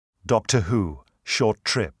Doctor Who, Short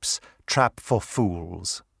Trips, Trap for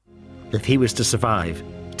Fools. If he was to survive,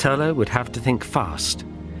 Turlough would have to think fast.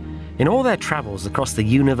 In all their travels across the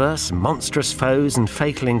universe, monstrous foes and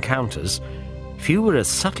fatal encounters, few were as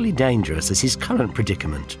subtly dangerous as his current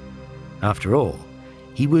predicament. After all,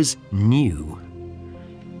 he was new.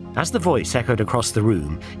 As the voice echoed across the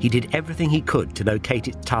room, he did everything he could to locate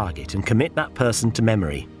its target and commit that person to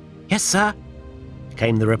memory. "Yes, sir,"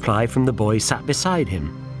 came the reply from the boy sat beside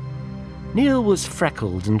him. Neil was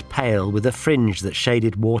freckled and pale with a fringe that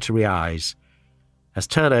shaded watery eyes. As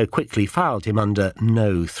Turlough quickly filed him under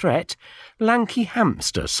no threat, lanky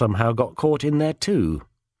hamster somehow got caught in there too.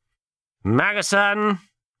 "Magason!"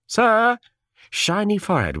 "Sir!" Shiny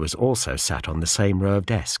Forehead was also sat on the same row of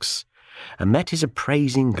desks, and met his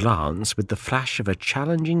appraising glance with the flash of a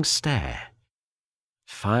challenging stare.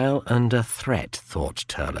 File under threat, thought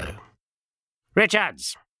Turlough.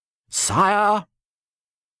 "Richards!" "Sire!"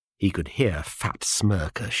 He could hear Fat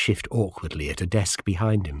Smirker shift awkwardly at a desk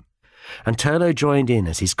behind him, and Turlough joined in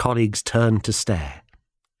as his colleagues turned to stare.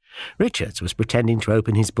 Richards was pretending to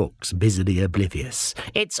open his books, busily oblivious.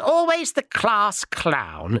 "It's always the class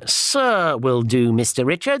clown. Sir will do, Mr.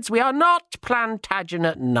 Richards. We are not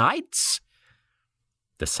Plantagenet knights."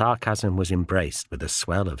 The sarcasm was embraced with a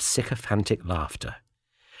swell of sycophantic laughter.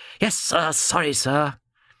 "Yes, sir. Sorry, sir."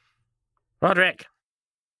 "Roderick."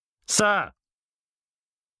 "Sir."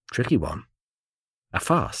 Tricky one. A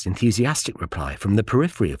fast, enthusiastic reply from the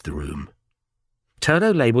periphery of the room.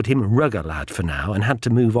 Turlough labelled him Rugger Lad for now and had to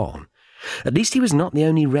move on. At least he was not the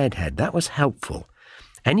only redhead. That was helpful.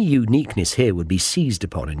 Any uniqueness here would be seized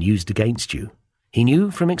upon and used against you. He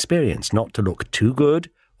knew from experience not to look too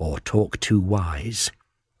good or talk too wise.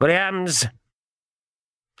 "Williams!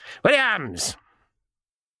 Williams!"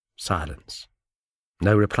 Silence.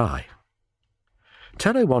 No reply.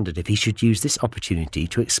 Turlough wondered if he should use this opportunity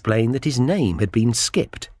to explain that his name had been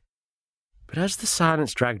skipped. But as the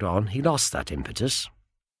silence dragged on, he lost that impetus.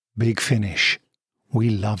 Big Finish. We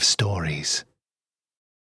love stories.